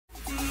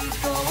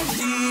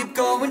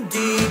going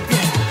deep,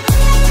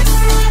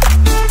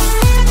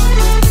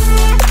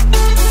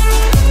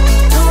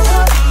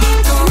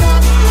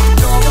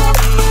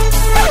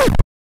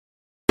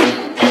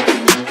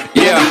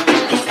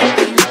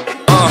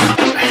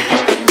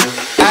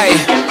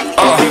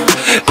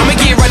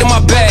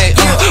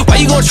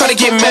 try to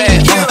get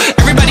mad,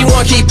 everybody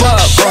wanna keep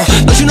up,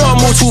 don't you know I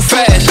move too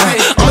fast,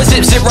 I'ma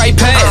zip right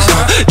past,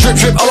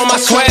 drip all on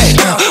my swag,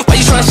 why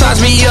you tryna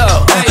size me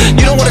up,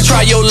 you don't wanna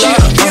try your luck,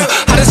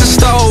 hot as a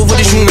stove, what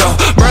did you know,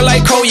 burn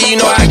like coal, yeah you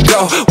know I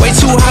go, way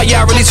too hot,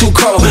 yeah I really too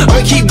cold,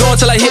 I'ma keep going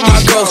till I hit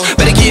my goals,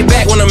 better get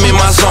back when I'm in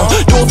my zone,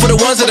 do it for the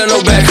ones that I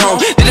know back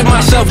home, did it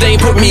myself, they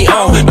ain't put me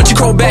on, don't you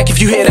call back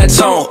if you hear that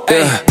tone,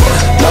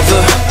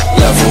 another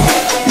level,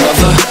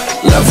 another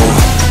level,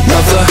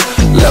 another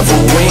level,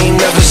 we ain't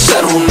never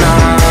settle,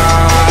 nah,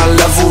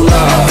 level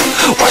up,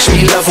 watch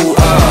me level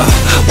up,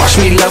 watch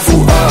me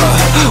level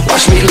up,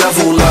 watch me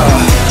level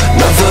up,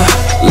 another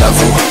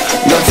level,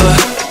 another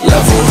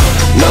level,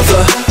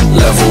 another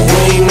level,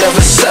 we ain't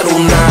never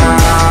settle,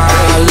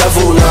 nah,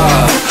 level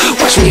up,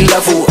 watch me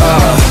level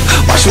up,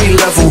 watch me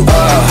level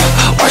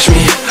up, watch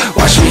me,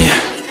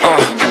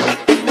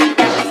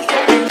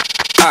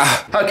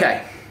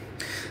 Okay,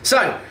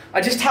 so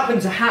I just happen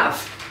to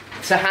have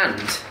to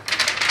hand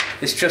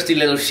this trusty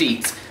little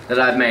sheet that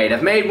I've made.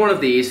 I've made one of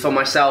these for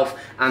myself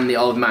and the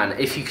old man.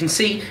 If you can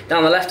see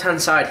down the left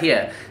hand side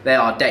here, there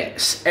are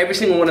dates. Every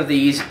single one of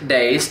these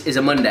days is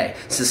a Monday.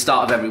 It's the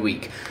start of every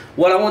week.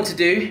 What I want to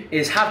do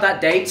is have that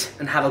date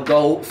and have a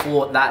goal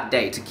for that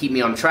date to keep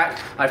me on track.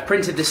 I've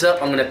printed this up,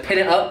 I'm going to pin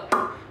it up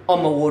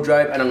on my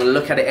wardrobe and I'm going to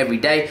look at it every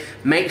day,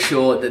 make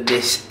sure that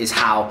this is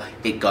how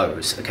it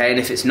goes, okay? And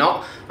if it's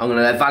not, I'm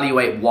going to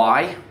evaluate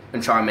why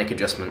and try and make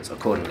adjustments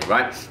accordingly,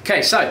 right?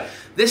 Okay, so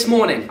this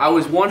morning I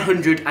was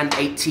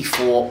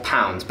 184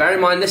 pounds. Bear in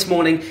mind this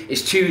morning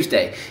is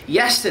Tuesday.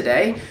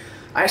 Yesterday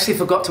I actually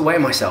forgot to weigh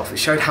myself. It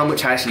showed how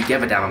much I actually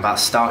gave a damn about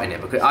starting it,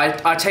 because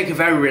I take a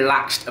very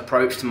relaxed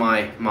approach to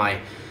my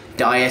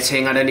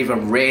dieting. I don't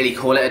even really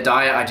call it a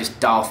diet, I just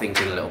dial things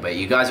in a little bit.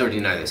 You guys already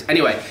know this.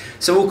 Anyway,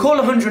 so we'll call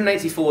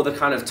 184 the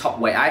kind of top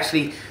weight. I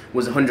actually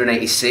was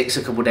 186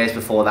 a couple days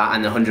before that,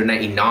 and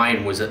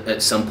 189 was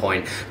at some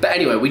point. But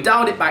anyway, we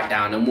dialed it back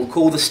down and we'll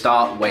call the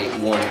start weight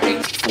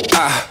 184.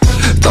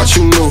 Thought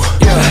you knew,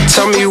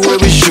 tell me where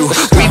was you?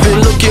 We've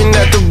been looking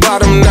at the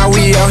bottom, now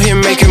we out here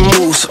making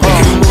moves,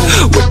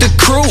 with the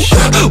crew,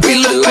 we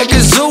look like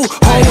a zoo,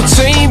 whole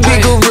team,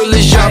 big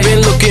gorillas, y'all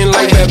been looking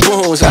like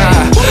baboons,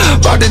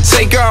 about to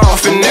take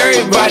off and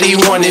everybody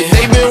want it,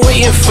 they've been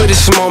waiting for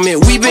this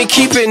moment, we've been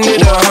keeping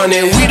it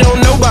 100, we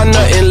don't know about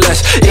nothing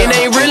less, it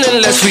ain't real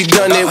unless we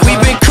done it,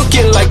 we've been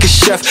cooking like a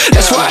chef,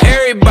 that's why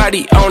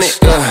everybody on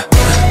it,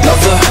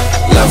 another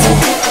level,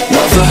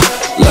 another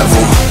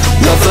level,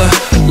 another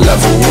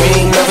level, we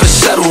ain't never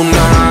settle,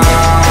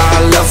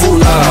 nah,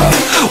 level up,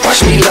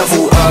 watch me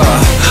level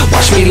up,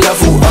 watch me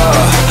level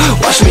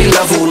up, watch me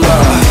level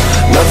up,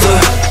 another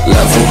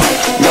level,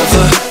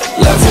 another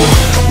level,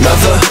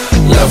 another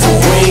level,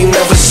 we ain't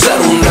never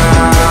settle,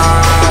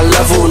 nah,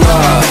 level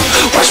up,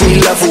 watch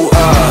me level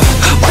up,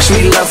 watch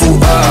me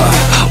level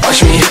up,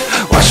 watch me,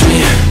 watch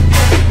me.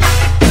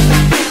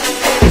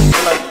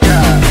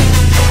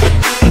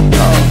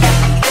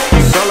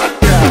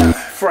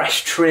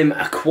 Fresh trim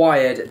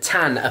acquired,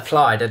 tan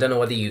applied. I don't know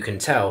whether you can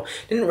tell.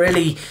 Didn't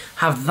really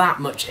have that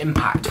much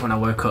impact when I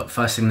woke up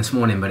first thing this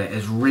morning, but it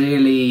is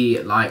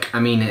really like, I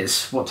mean,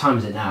 it's, what time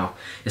is it now?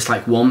 It's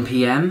like 1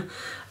 PM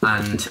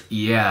and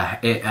yeah,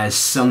 it has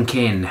sunk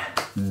in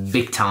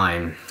big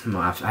time.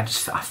 I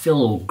feel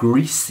all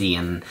greasy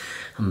and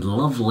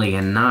lovely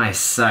and nice.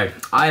 So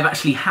I've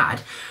actually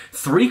had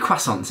 3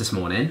 croissants this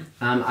morning.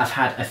 I've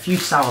had a few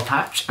Sour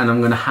Patch, and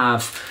I'm gonna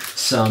have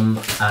some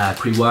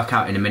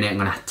pre-workout in a minute. I'm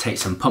gonna take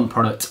some pump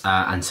product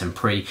and some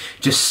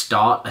just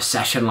start a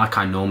session like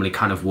I normally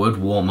kind of would,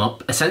 warm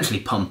up, essentially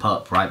pump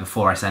up right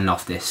before I send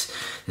off this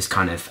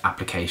kind of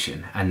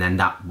application, and then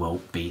that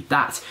will be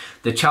that.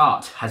 The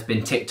chart has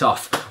been ticked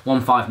off.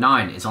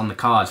 159 is on the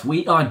cards.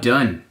 We are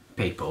done,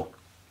 people.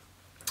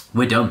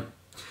 We're done.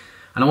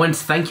 And I wanted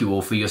to thank you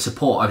all for your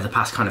support over the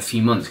past kind of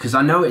few months, because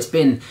I know it's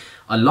been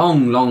a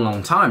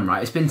long time,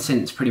 right? It's been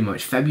since pretty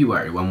much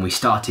February when we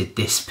started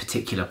this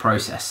particular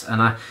process.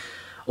 And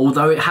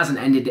although it hasn't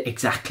ended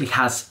exactly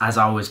as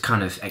I was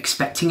kind of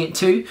expecting it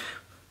to,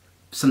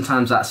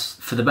 sometimes that's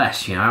for the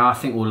best, you know? I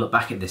think we'll look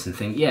back at this and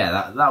think,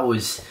 yeah, that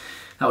was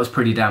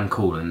pretty damn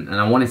cool. And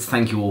I wanted to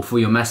thank you all for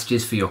your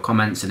messages, for your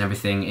comments and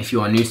everything. If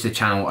you are new to the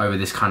channel over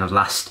this kind of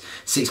last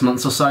 6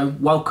 months or so,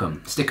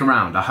 welcome, stick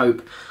around. I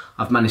hope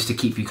I've managed to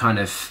keep you kind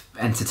of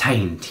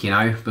entertained, you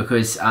know,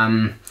 because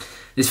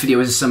this video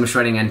is a summer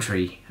shredding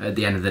entry at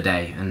the end of the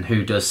day. And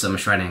who does summer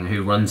shredding?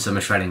 Who runs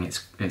summer shredding?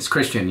 It's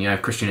Christian, you know,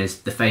 Christian is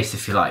the face,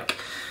 if you like.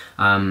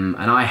 And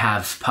I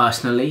have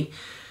personally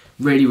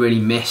really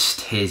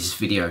missed his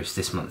videos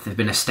this month. They've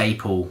been a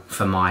staple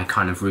for my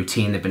kind of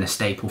routine. They've been a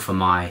staple for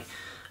my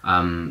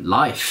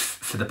life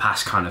for the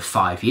past kind of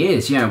 5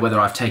 years, you know, whether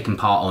I've taken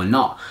part or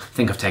not. I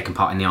think I've taken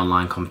part in the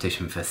online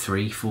competition for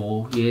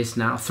 3-4 years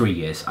now, 3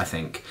 years I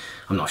think,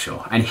 I'm not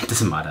sure, and it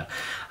doesn't matter.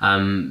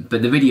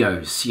 But the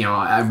videos, you know,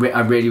 I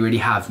really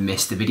have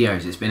missed the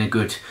videos. It's been a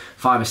good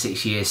 5 or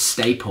 6 years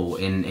staple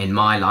in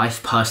my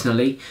life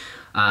personally,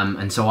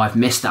 and so I've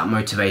missed that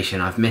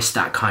motivation. I've missed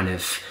that kind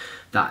of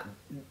that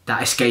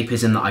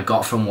escapism that I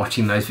got from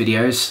watching those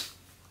videos.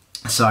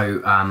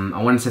 So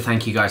I wanted to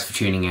thank you guys for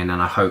tuning in,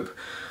 and I hope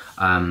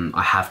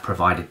I have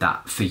provided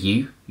that for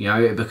you, you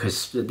know,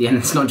 because at the end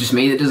it's not just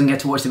me that doesn't get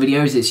to watch the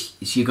videos,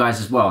 it's you guys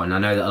as well. And I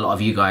know that a lot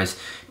of you guys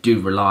do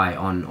rely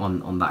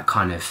on that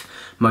kind of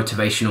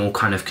motivational,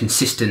 kind of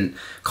consistent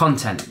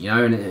content, you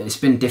know, and it's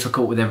been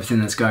difficult with everything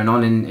that's going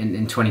on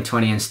in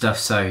 2020 and stuff.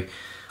 So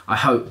I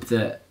hope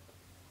that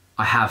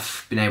I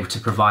have been able to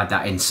provide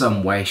that in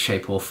some way,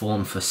 shape or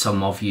form for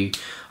some of you.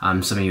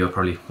 Some of you are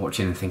probably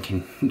watching and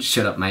thinking,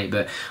 shut up mate,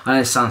 but I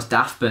know it sounds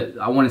daft, but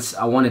I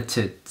wanted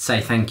to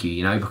say thank you,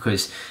 you know,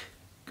 because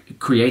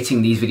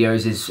creating these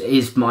videos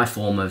is my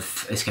form of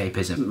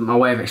escapism, my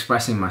way of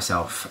expressing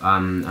myself,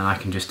 and I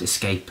can just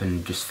escape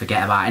and just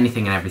forget about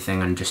anything and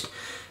everything and just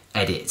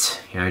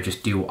edit, you know,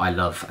 just do what I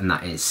love, and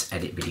that is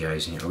edit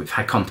videos. You know, we've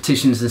had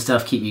competitions and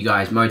stuff, keep you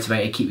guys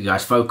motivated, keep you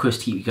guys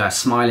focused, keep you guys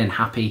smiling,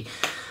 happy.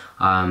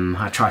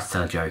 I try to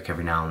tell a joke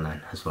every now and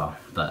then as well,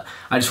 but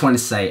I just wanted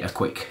to say a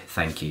quick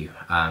thank you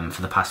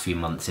for the past few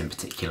months in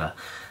particular,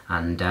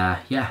 and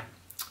yeah,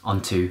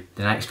 on to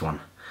the next one.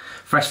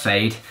 Fresh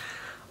fade,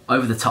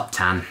 over the top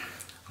tan,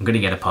 I'm gonna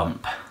get a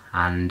pump,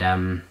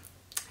 and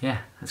yeah,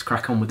 let's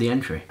crack on with the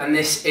entry. And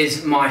this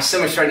is my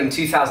Summer Shredding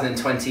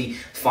 2020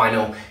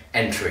 final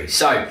entry.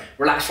 So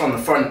relax from the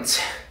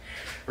front,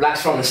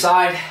 relax from the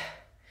side,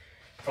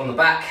 from the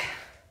back,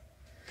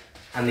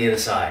 and the other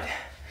side.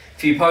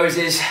 Few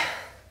poses.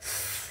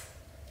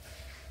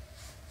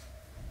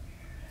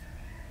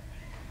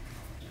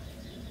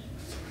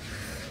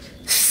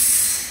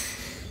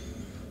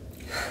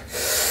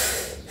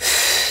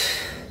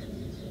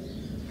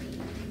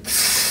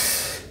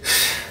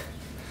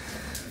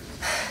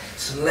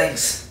 Some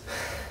legs.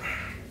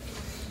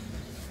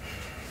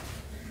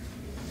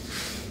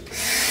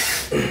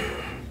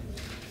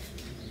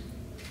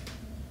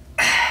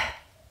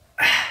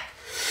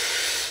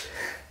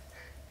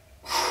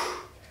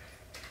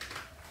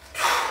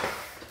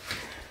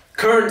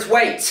 Current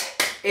weight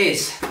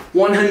is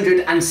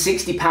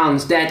 160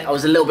 pounds dead. I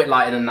was a little bit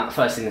lighter than that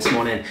first thing this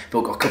morning, but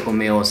I've got a couple of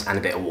meals and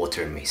a bit of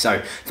water in me.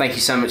 So thank you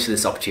so much for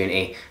this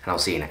opportunity, and I'll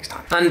see you next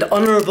time. And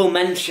honourable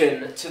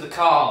mention to the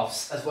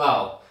calves as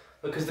well,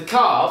 because the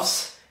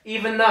calves,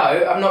 even though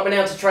I've not been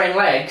able to train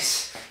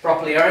legs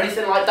properly or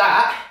anything like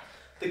that,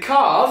 the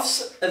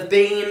calves have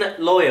been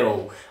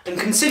loyal. And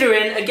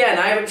considering, again,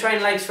 I haven't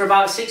trained legs for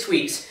about 6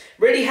 weeks,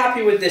 really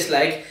happy with this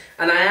leg,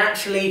 and I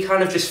actually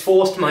kind of just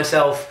forced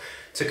myself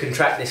to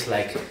contract this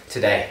leg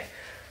today.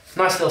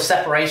 Nice little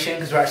separation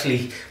because we're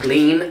actually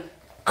lean,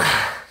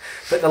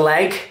 but the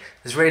leg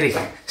has really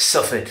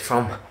suffered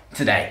from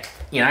today,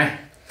 you know.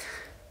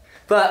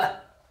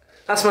 But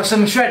that's my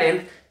summer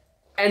shredding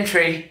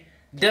entry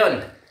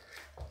done.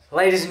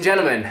 Ladies and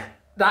gentlemen,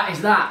 that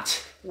is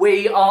that.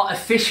 We are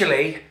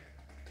officially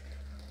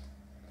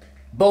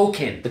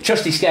bulking. The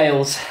trusty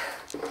scales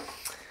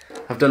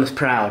have done us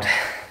proud.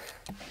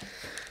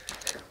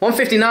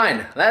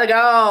 159, let it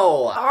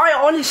go. I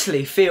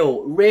honestly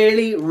feel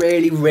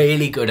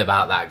really good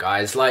about that,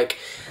 guys. Like,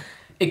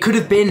 it could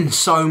have been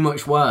so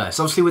much worse.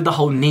 Obviously with the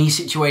whole knee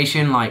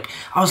situation, like,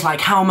 I was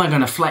like, how am I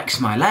gonna flex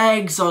my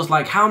legs? I was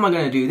like, how am I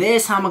gonna do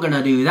this? How am I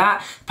gonna do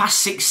that? Past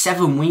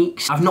 6-7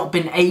 weeks, I've not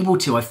been able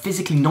to, I've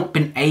physically not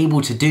been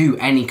able to do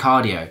any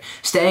cardio.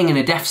 Staying in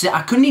a deficit,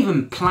 I couldn't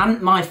even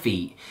plant my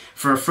feet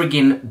for a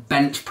friggin'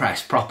 bench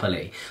press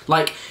properly.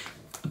 Like,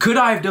 could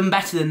I have done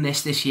better than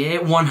this year?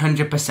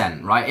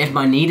 100%, right? If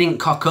my knee didn't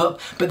cock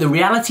up. But the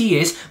reality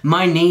is,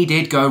 my knee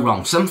did go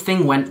wrong.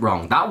 Something went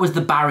wrong. That was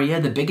the barrier,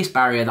 the biggest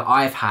barrier that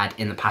I've had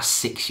in the past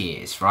 6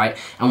 years, right?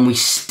 And we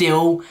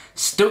still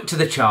stuck to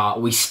the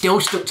chart. We still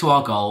stuck to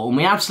our goal, and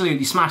we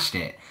absolutely smashed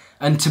it.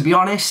 And to be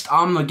honest,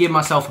 I'm gonna give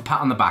myself a pat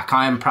on the back.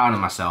 I am proud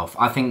of myself.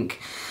 I think,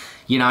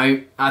 you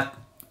know, I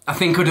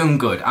think I've done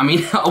good. I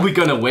mean, are we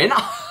gonna win?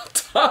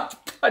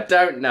 I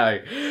don't know.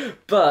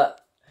 But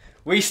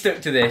we stuck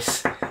to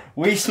this.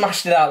 We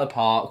smashed it out of the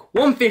park.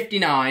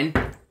 159.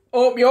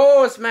 Up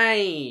yours,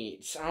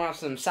 mate. I'll have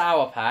some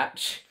Sour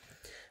Patch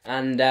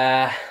and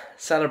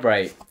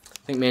celebrate.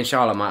 I think me and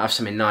Charlotte might have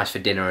something nice for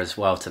dinner as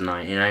well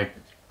tonight, you know.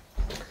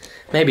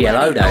 Maybe a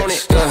load out. Another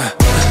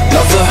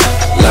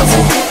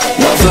level,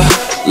 another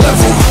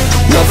level,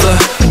 another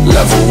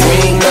level. We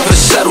ain't never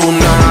settle,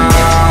 nah.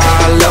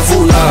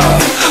 Level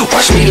up.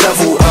 Watch me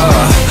level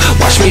up.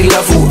 Watch me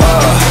level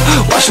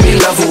up. Watch me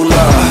level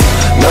up.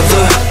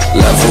 Another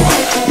level,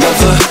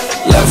 another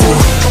level,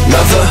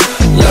 another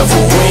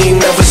level. We ain't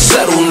never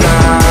settle,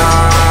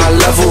 nah.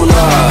 Level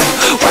up.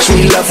 Watch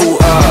me level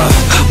up.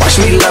 Watch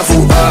me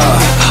level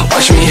up.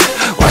 Watch me,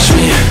 watch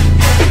me.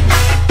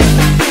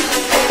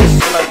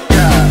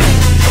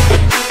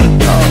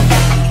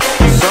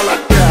 So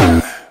like that.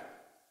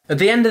 At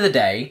the end of the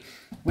day,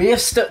 we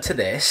have stuck to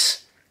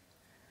this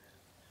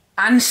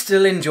and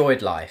still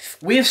enjoyed life.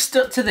 We have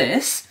stuck to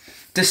this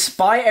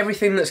despite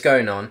everything that's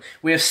going on.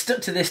 We have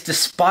stuck to this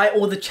despite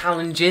all the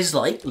challenges,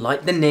 like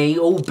the knee.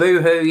 Oh,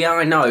 boo-hoo, yeah,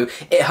 I know.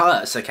 It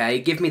hurts, okay?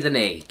 Give me the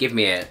knee. Give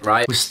me it,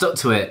 right? We've stuck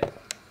to it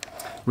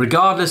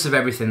regardless of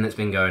everything that's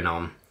been going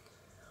on.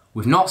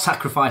 We've not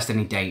sacrificed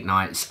any date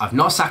nights. I've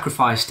not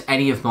sacrificed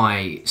any of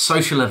my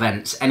social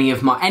events,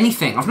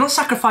 anything. I've not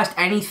sacrificed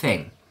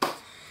anything.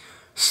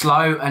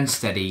 Slow and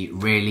steady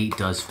really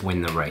does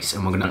win the race,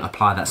 and we're going to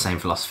apply that same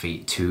philosophy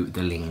to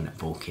the lean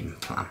bulking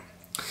plan.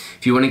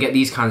 If you want to get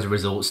these kinds of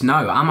results,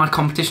 no. Am I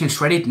competition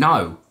shredded?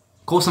 No.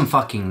 Of course I'm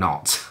fucking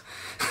not.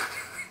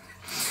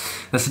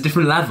 That's a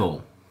different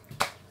level.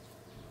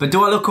 But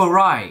do I look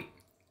alright?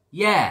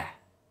 Yeah,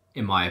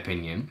 in my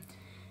opinion.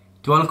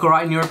 Do I look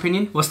alright in your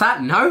opinion? What's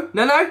that? No?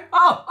 No, no?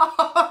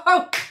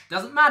 Oh,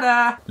 doesn't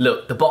matter.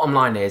 Look, the bottom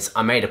line is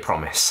I made a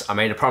promise. I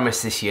made a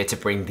promise this year to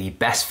bring the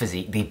best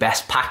physique, the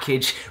best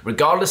package,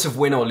 regardless of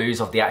win or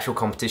lose of the actual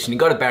competition. You've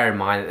got to bear in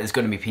mind that there's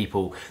going to be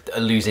people that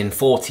are losing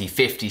 40,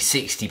 50,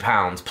 60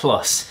 pounds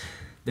plus.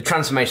 The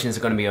transformations are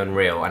going to be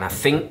unreal, and I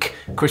think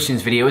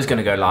Christian's video is going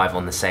to go live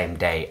on the same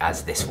day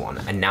as this one,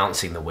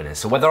 announcing the winners.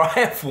 So whether I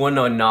have won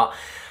or not,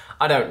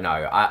 I don't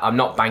know. I'm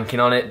not banking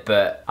on it,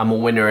 but I'm a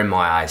winner in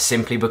my eyes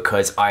simply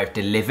because I've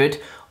delivered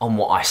on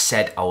what I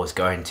said I was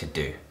going to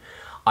do.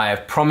 I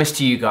have promised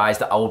to you guys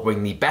that I will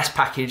bring the best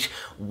package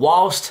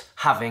whilst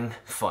having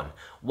fun,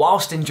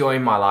 whilst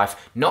enjoying my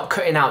life, not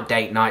cutting out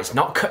date nights,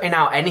 not cutting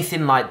out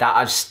anything like that.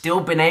 I've still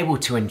been able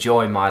to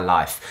enjoy my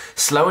life.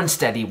 Slow and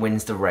steady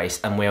wins the race,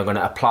 and we are going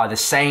to apply the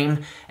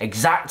same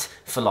exact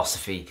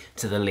philosophy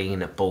to the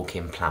lean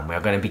bulking plan. We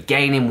are going to be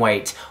gaining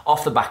weight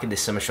off the back of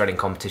this summer shredding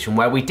competition,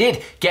 where we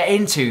did get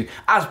into,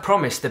 as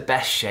promised, the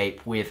best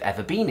shape we've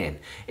ever been in.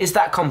 Is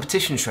that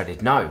competition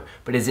shredded? No.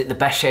 But is it the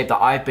best shape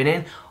that I've been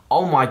in?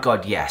 Oh my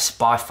God, yes,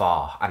 by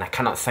far. And I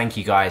cannot thank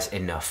you guys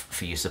enough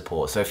for your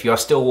support. So if you're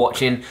still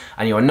watching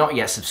and you're not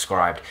yet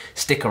subscribed,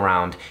 stick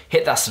around,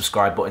 hit that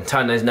subscribe button,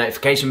 turn those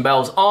notification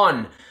bells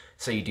on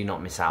so you do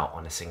not miss out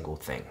on a single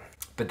thing.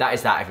 But that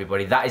is that,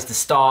 everybody. That is the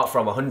start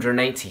from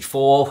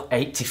 184,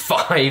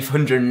 85,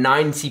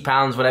 190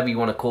 pounds, whatever you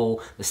want to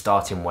call the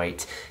starting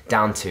weight,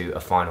 down to a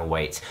final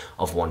weight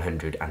of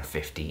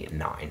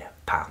 159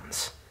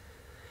 pounds.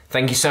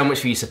 Thank you so much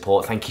for your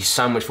support. Thank you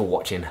so much for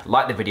watching.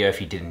 Like the video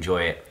if you did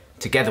enjoy it.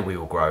 Together we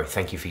will grow.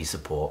 Thank you for your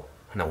support,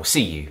 and I will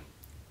see you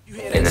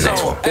in the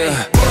next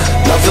one.